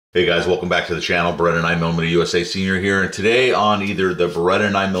Hey guys, welcome back to the channel. Beretta 9mm USA Senior here, and today on either the Beretta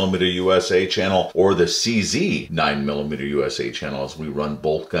 9mm USA channel or the CZ 9mm USA channel, as we run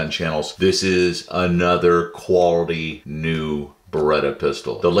both gun channels, this is another quality new Beretta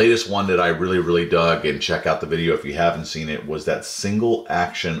pistol. The latest one that I really dug, and check out the video if you haven't seen it, was that single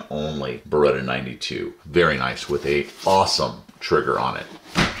action only Beretta 92. Very nice, with a awesome trigger on it.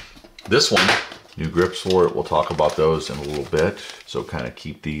 This one, new grips for it. We'll talk about those in a little bit. So kind of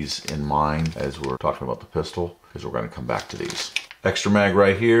keep these in mind as we're talking about the pistol, because we're going to come back to these. Extra mag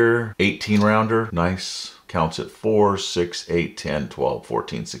right here, 18 rounder, nice. Counts at 4, 6, 8, 10, 12,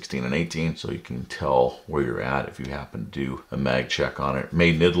 14, 16, and 18. So you can tell where you're at if you happen to do a mag check on it.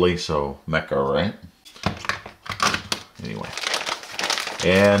 Made in Italy, so Mecca, right? Anyway.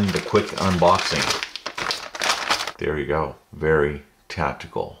 And the quick unboxing. There you go. Very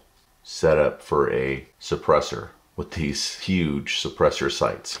tactical. Set up for a suppressor with these huge suppressor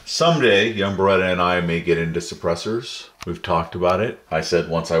sights. Someday, young Beretta and I may get into suppressors. We've talked about it. I said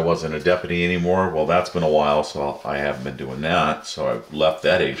once I wasn't a deputy anymore. Well, that's been a while, so I haven't been doing that. So I left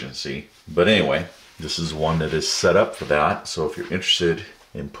that agency. But anyway, this is one that is set up for that. So if you're interested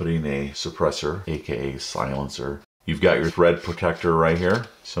in putting a suppressor, aka silencer, you've got your thread protector right here.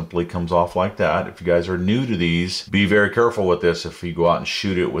 Simply comes off like that. If you guys are new to these, be very careful with this. If you go out and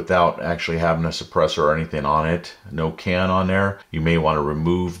shoot it without actually having a suppressor or anything on it, no can on there, you may want to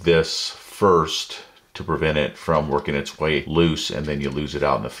remove this first to prevent it from working its way loose, and then you lose it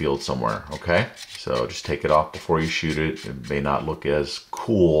out in the field somewhere, okay? So just take it off before you shoot it. It may not look as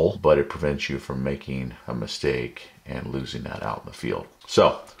cool, but it prevents you from making a mistake and losing that out in the field.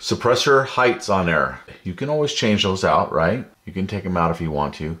 So, suppressor heights on there. You can always change those out, right? You can take them out if you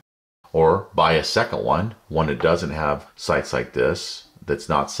want to. Or buy a second one that doesn't have sights like this, that's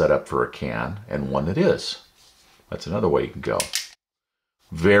not set up for a can, and one that is. That's another way you can go.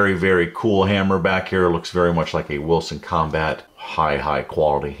 Very cool hammer back here. Looks very much like a Wilson Combat high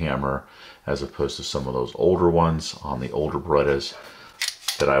quality hammer, as opposed to some of those older ones on the older Berettas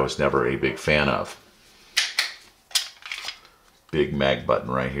that I was never a big fan of. Big mag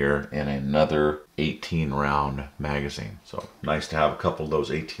button right here, and another 18 round magazine. So nice to have a couple of those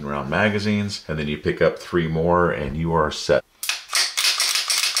 18 round magazines, and then you pick up 3 more and you are set.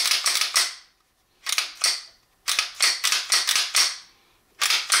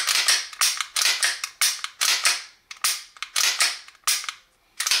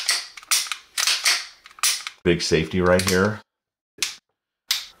 Big safety right here.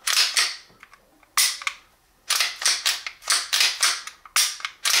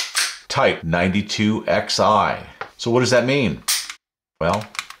 Type 92XI. So what does that mean? Well,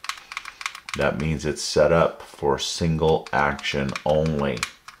 that means it's set up for single action only.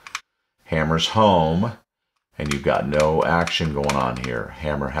 Hammer's home, and you've got no action going on here.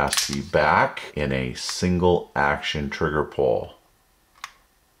 Hammer has to be back in a single action trigger pull.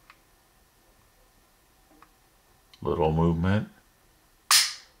 Little movement,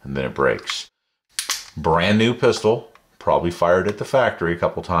 and then it breaks. Brand new pistol, probably fired at the factory a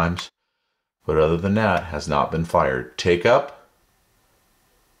couple times, but other than that, has not been fired. Take up,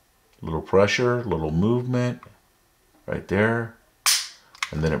 little pressure, little movement, right there,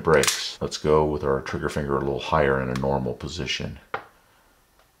 and then it breaks. Let's go with our trigger finger a little higher in a normal position.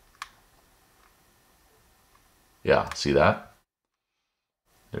 Yeah, see that?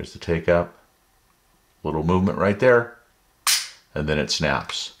 There's the take up, little movement right there, and then it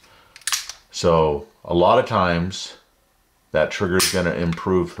snaps. So a lot of times that trigger is going to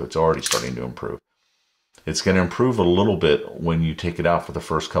improve. It's already starting to improve. It's going to improve a little bit when you take it out for the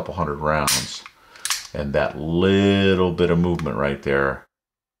first couple hundred rounds, and that little bit of movement right there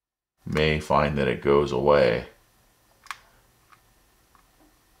may find that it goes away.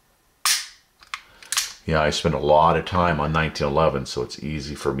 Yeah, I spend a lot of time on 1911, so it's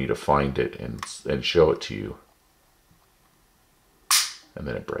easy for me to find it and show it to you. And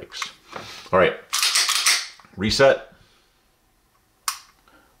then it breaks. All right, reset.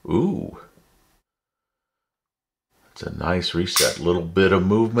 Ooh, it's a nice reset. Little bit of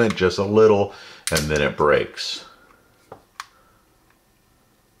movement, just a little, and then it breaks.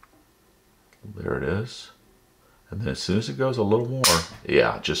 There it is. And then as soon as it goes a little more,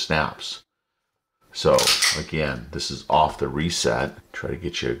 yeah, it just snaps. So again, this is off the reset. Try to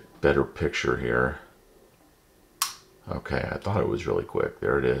get you a better picture here. Okay, I thought it was really quick.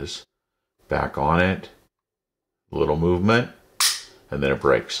 There it is. Back on it. Little movement, and then it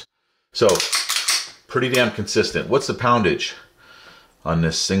breaks. So pretty damn consistent. What's the poundage on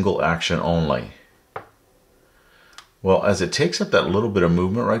this single action only? Well, as it takes up that little bit of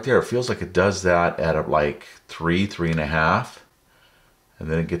movement right there, it feels like it does that at like 3.5. and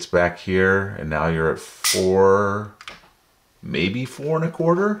then it gets back here, and now you're at 4, maybe 4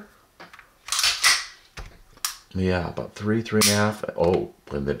 1/4. Yeah, about 3, 3.5. Oh,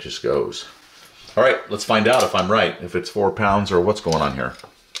 and then it just goes. All right, let's find out if I'm right, if it's 4 pounds or what's going on here.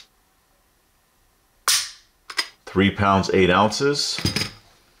 3 pounds, 8 ounces.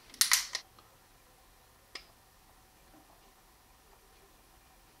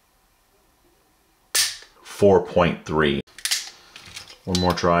 .3. One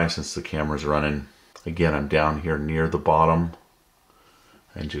more try since the camera's running. Again, I'm down here near the bottom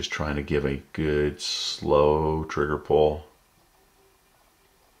and just trying to give a good slow trigger pull.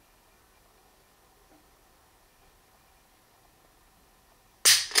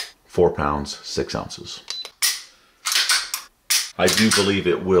 .4 pounds, 6 ounces. I do believe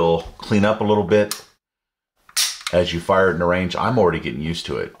it will clean up a little bit as you fire it in the range. I'm already getting used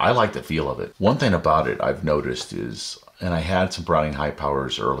to it. I like the feel of it. One thing about it I've noticed is, and I had some Browning high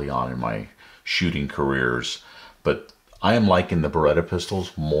powers early on in my shooting careers, but I am liking the Beretta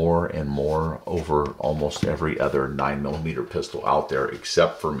pistols more and more over almost every other 9mm pistol out there,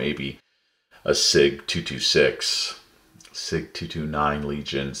 except for maybe a SIG 226, SIG 229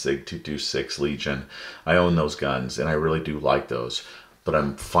 Legion, SIG 226 Legion. I own those guns and I really do like those. But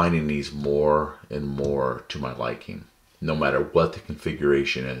I'm finding these more and more to my liking, no matter what the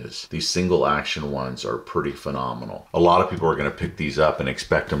configuration is. These single action ones are pretty phenomenal. A lot of people are going to pick these up and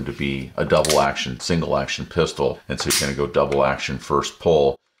expect them to be a double action, single action pistol. And so you're going to go double action first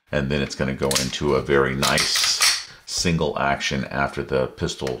pull, and then it's going to go into a very nice single action after the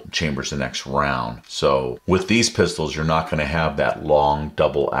pistol chambers the next round. So with these pistols, you're not going to have that long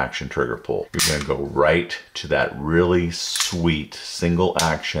double action trigger pull. You're going to go right to that really sweet single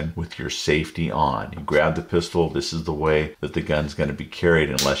action with your safety on. You grab the pistol. This is the way that the gun's going to be carried,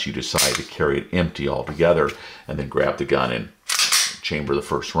 unless you decide to carry it empty altogether, and then grab the gun and chamber the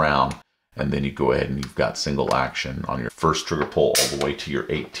first round. And then you go ahead and you've got single action on your first trigger pull all the way to your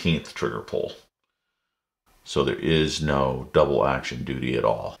 18th trigger pull. So there is no double action duty at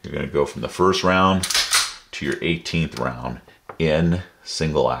all. You're going to go from the first round to your 18th round in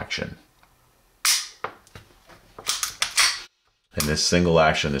single action. And this single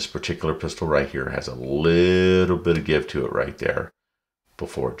action, this particular pistol right here, has a little bit of give to it right there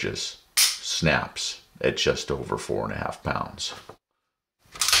before it just snaps at just over 4.5 pounds.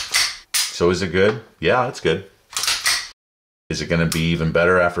 So is it good? Yeah, it's good. Is it going to be even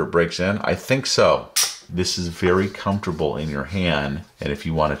better after it breaks in? I think so. This is very comfortable in your hand, and if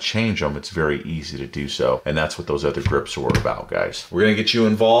you want to change them, it's very easy to do so. And that's what those other grips are about, guys. We're going to get you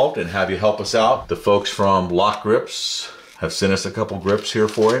involved and have you help us out. The folks from LOK Grips have sent us a couple grips here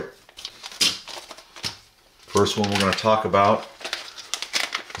for it. First one we're going to talk about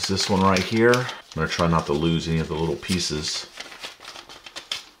is this one right here. I'm going to try not to lose any of the little pieces.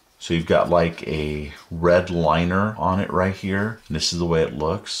 So you've got like a red liner on it right here. And this is the way it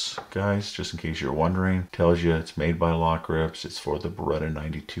looks, guys, just in case you're wondering. Tells you it's made by LOK Grips. It's for the Beretta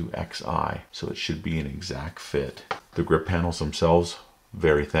 92XI. So it should be an exact fit. The grip panels themselves,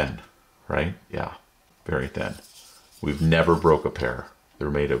 very thin, right? Yeah, very thin. We've never broke a pair.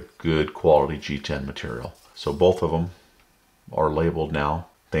 They're made of good quality G10 material. So both of them are labeled now.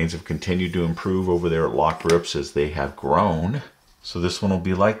 Things have continued to improve over there at LOK Grips as they have grown. So this one will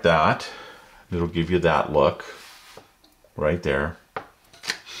be like that. It'll give you that look right there.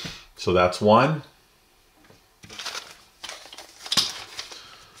 So that's one.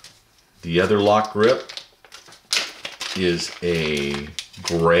 The other LOK grip is a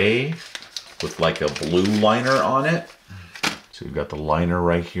gray with like a blue liner on it. So you've got the liner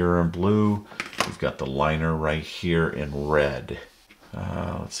right here in blue. You've got the liner right here in red.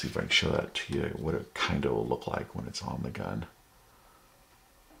 Let's see if I can show that to you, what it kind of will look like when it's on the gun.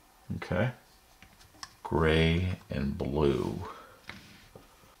 Okay, gray and blue.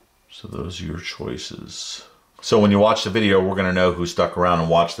 So those are your choices. So when you watch the video, we're going to know who stuck around and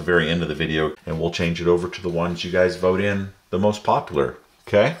watched the very end of the video, and we'll change it over to the ones you guys vote in the most popular.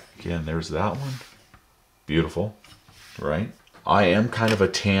 Okay, again, there's that one. Beautiful, right? I am kind of a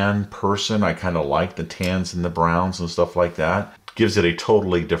tan person. I kind of like the tans and the browns and stuff like that. Gives it a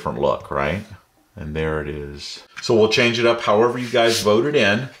totally different look, right? And there it is. So we'll change it up however you guys voted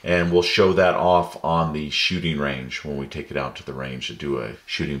in, and we'll show that off on the shooting range when we take it out to the range to do a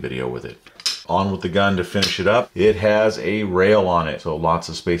shooting video with it. On with the gun to finish it up. It has a rail on it, so lots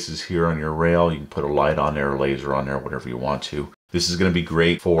of spaces here on your rail. You can put a light on there, a laser on there, whatever you want to. This is going to be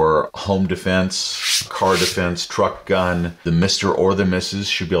great for home defense, car defense, truck gun. The Mr. or the Mrs.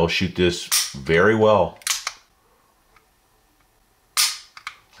 should be able to shoot this very well.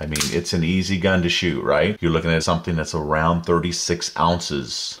 I mean, it's an easy gun to shoot, right? You're looking at something that's around 36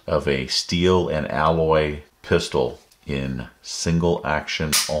 ounces of a steel and alloy pistol in single action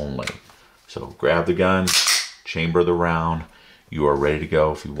only. So grab the gun, chamber the round, you are ready to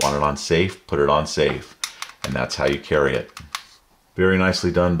go. If you want it on safe, put it on safe. And that's how you carry it. Very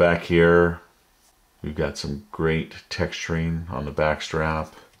nicely done back here. We've got some great texturing on the back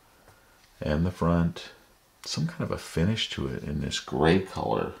strap and the front. Some kind of a finish to it in this gray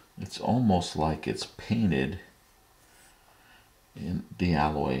color. It's almost like it's painted in the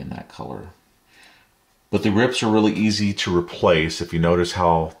alloy in that color. But the grips are really easy to replace if you notice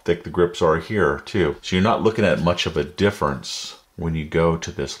how thick the grips are here too. So you're not looking at much of a difference when you go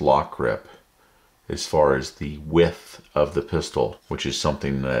to this LOK grip as far as the width of the pistol, which is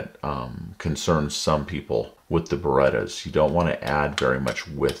something that concerns some people with the Berettas. You don't want to add very much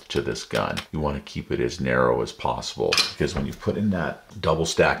width to this gun. You want to keep it as narrow as possible, because when you put in that double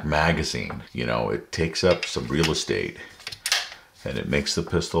stack magazine, you know, it takes up some real estate and it makes the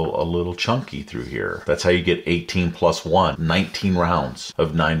pistol a little chunky through here. That's how you get 18 plus 1, 19 rounds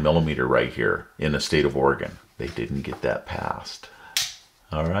of 9mm right here in the state of Oregon. They didn't get that passed.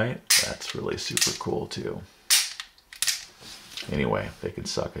 All right, that's really super cool too. Anyway, they can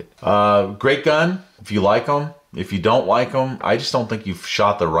suck it. Great gun if you like them. If you don't like them, I just don't think you've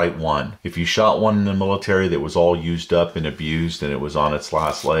shot the right one. If you shot one in the military that was all used up and abused and it was on its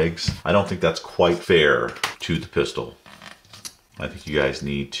last legs, I don't think that's quite fair to the pistol. I think you guys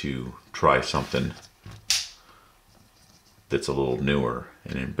need to try something that's a little newer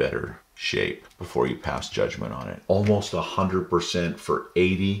and in better shape before you pass judgment on it. Almost 100% for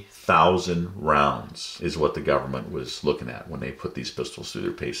 80,000 rounds is what the government was looking at when they put these pistols through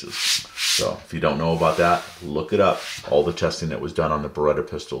their paces. So if you don't know about that, look it up. All the testing that was done on the Beretta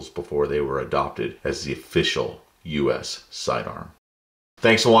pistols before they were adopted as the official US sidearm.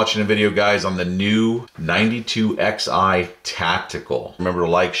 Thanks for watching the video, guys, on the new 92XI Tactical. Remember to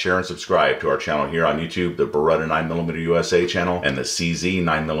like, share, and subscribe to our channel here on YouTube, the Beretta 9mm USA channel and the CZ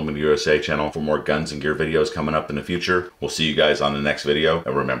 9mm USA channel for more guns and gear videos coming up in the future. We'll see you guys on the next video.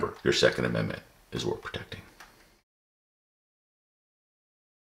 And remember, your Second Amendment is worth protecting.